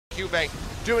Cubang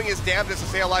doing his damnedest to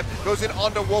stay alive. Goes in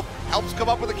onto Wolf, helps come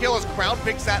up with a kill as Crown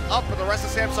picks that up, but the rest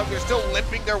of Samsung, they're still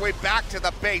limping their way back to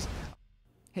the base.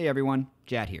 Hey everyone,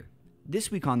 Jad here.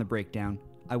 This week on The Breakdown,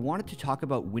 I wanted to talk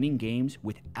about winning games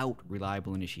without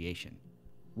reliable initiation.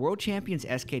 World champions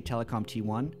SK Telecom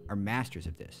T1 are masters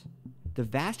of this. The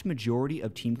vast majority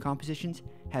of team compositions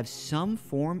have some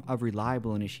form of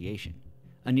reliable initiation.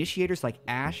 Initiators like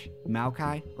Ashe,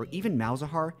 Maokai, or even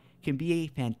Malzahar can be a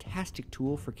fantastic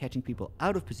tool for catching people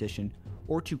out of position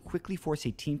or to quickly force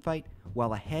a teamfight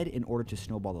while ahead in order to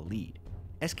snowball a lead.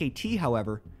 SKT,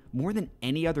 however, more than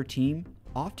any other team,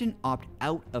 often opt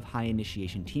out of high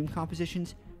initiation team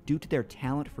compositions due to their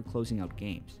talent for closing out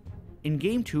games. In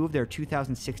Game 2 of their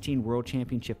 2016 World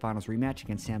Championship Finals rematch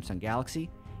against Samsung Galaxy,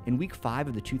 in Week 5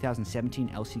 of the 2017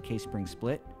 LCK Spring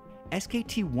Split,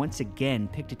 SKT once again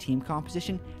picked a team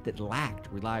composition that lacked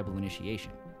reliable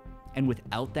initiation. And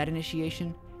without that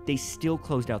initiation, they still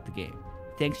closed out the game,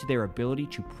 thanks to their ability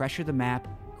to pressure the map,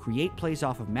 create plays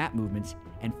off of map movements,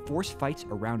 and force fights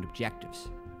around objectives.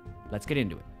 Let's get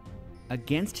into it.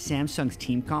 Against Samsung's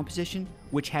team composition,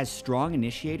 which has strong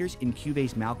initiators in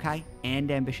Cuvey's Maokai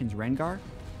and Ambition's Rengar,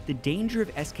 the danger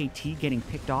of SKT getting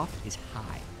picked off is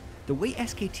high. The way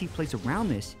SKT plays around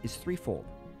this is threefold.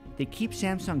 They keep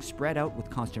Samsung spread out with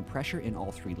constant pressure in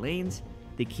all three lanes,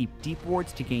 they keep deep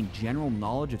wards to gain general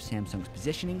knowledge of Samsung's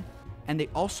positioning, and they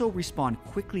also respond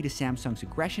quickly to Samsung's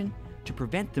aggression to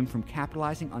prevent them from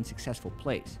capitalizing on successful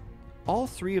plays. All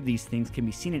three of these things can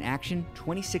be seen in action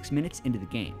 26 minutes into the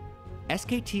game.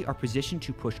 SKT are positioned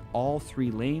to push all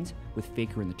three lanes with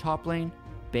Faker in the top lane,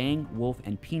 Bang, Wolf,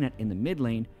 and Peanut in the mid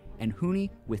lane, and Huni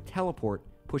with Teleport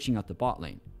pushing out the bot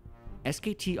lane.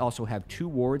 SKT also have two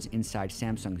wards inside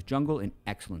Samsung's jungle in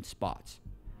excellent spots.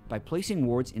 By placing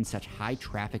wards in such high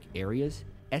traffic areas,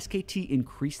 SKT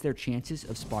increase their chances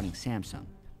of spotting Samsung.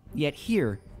 Yet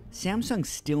here, Samsung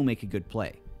still make a good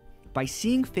play. By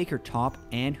seeing Faker top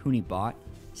and Huni bot,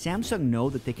 Samsung know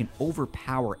that they can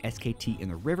overpower SKT in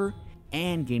the river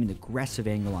and gain an aggressive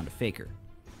angle onto Faker.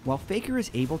 While Faker is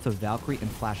able to Valkyrie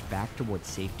and flash back towards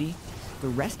safety, the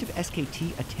rest of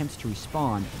SKT attempts to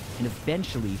respawn, and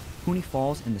eventually Huni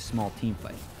falls in the small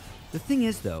teamfight. The thing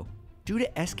is though, due to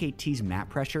SKT's map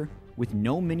pressure, with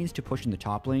no minions to push in the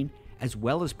top lane, as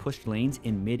well as pushed lanes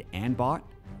in mid and bot,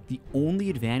 the only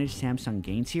advantage Samsung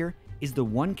gains here is the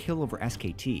one kill over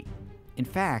SKT. In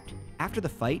fact, after the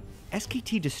fight,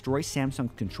 SKT destroys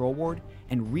Samsung's control ward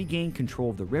and regain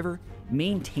control of the river,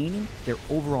 maintaining their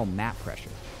overall map pressure.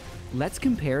 Let's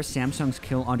compare Samsung's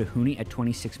kill onto Huni at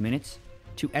 26 minutes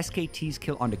to SKT's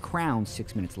kill onto Crown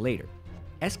 6 minutes later.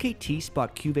 SKT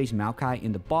spot Cuvey's Maokai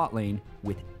in the bot lane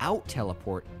without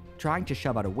teleport, trying to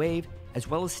shove out a wave, as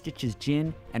well as Stitch's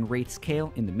Jhin and Wraith's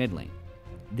Kale in the mid lane.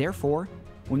 Therefore,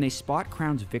 when they spot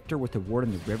Crown's Victor with the ward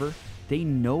in the river, they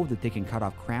know that they can cut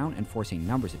off Crown and force a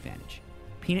numbers advantage.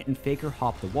 Peanut and Faker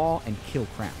hop the wall and kill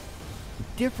Crown. The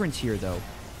difference here though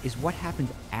is what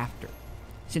happens after.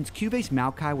 Since Cuvey's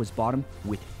Maokai was bottom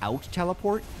without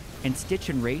teleport, and Stitch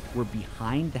and Wraith were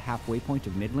behind the halfway point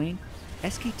of mid lane,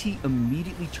 SKT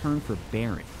immediately turn for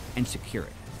Baron and secure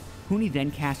it. Huni then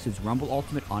casts his Rumble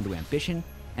ultimate onto Ambition,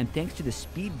 and thanks to the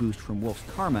speed boost from Wolf's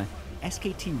Karma,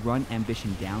 SKT run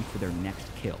Ambition down for their next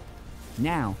kill.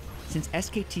 Now, since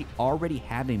SKT already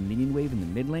have a minion wave in the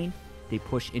mid lane, they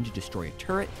push in to destroy a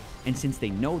turret, and since they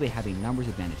know they have a numbers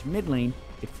advantage mid lane,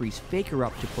 it frees Faker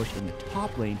up to push in the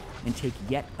top lane and take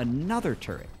yet another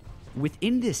turret.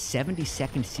 Within this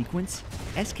 70-second sequence,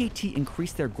 SKT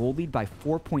increased their gold lead by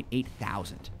 4.8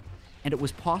 thousand. And it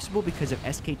was possible because of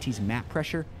SKT's map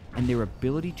pressure and their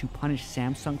ability to punish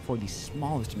Samsung for the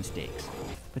smallest mistakes.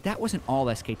 But that wasn't all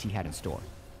SKT had in store.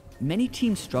 Many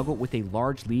teams struggle with a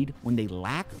large lead when they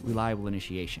lack reliable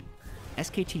initiation.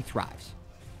 SKT thrives.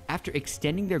 After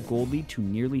extending their gold lead to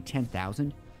nearly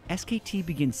 10,000, SKT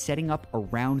begins setting up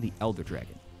around the Elder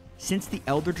Dragon. Since the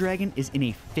Elder Dragon is in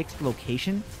a fixed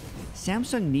location,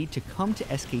 Samsung need to come to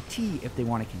SKT if they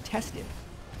want to contest it.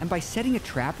 And by setting a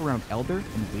trap around Elder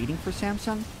and waiting for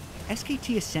Samsung,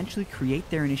 SKT essentially create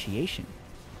their initiation.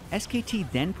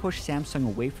 SKT then push Samsung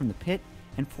away from the pit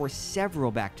and force several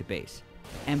back to base.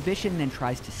 Ambition then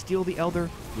tries to steal the Elder,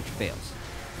 which fails.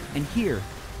 And here,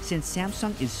 since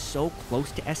Samsung is so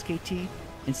close to SKT,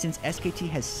 and since SKT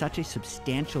has such a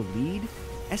substantial lead,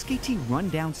 SKT run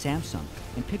down Samsung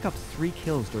and pick up 3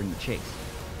 kills during the chase.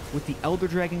 With the Elder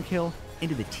Dragon kill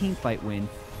into the teamfight win,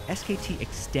 SKT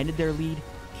extended their lead,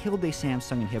 killed a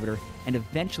Samsung inhibitor, and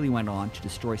eventually went on to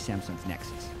destroy Samsung's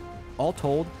Nexus. All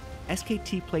told,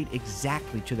 SKT played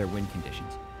exactly to their win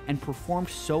conditions, and performed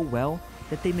so well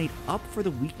that they made up for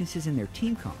the weaknesses in their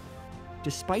team comp.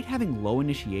 Despite having low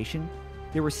initiation,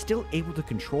 they were still able to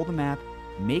control the map,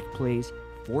 make plays,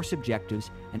 force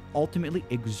objectives, and ultimately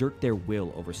exert their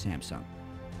will over Samsung.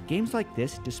 Games like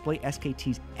this display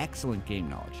SKT's excellent game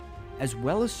knowledge, as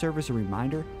well as serve as a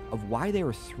reminder of why they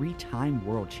were 3-time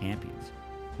world champions.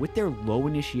 With their low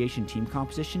initiation team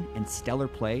composition and stellar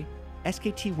play,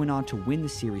 SKT went on to win the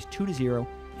series 2-0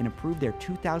 and improve their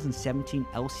 2017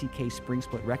 LCK Spring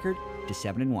Split record to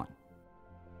 7-1.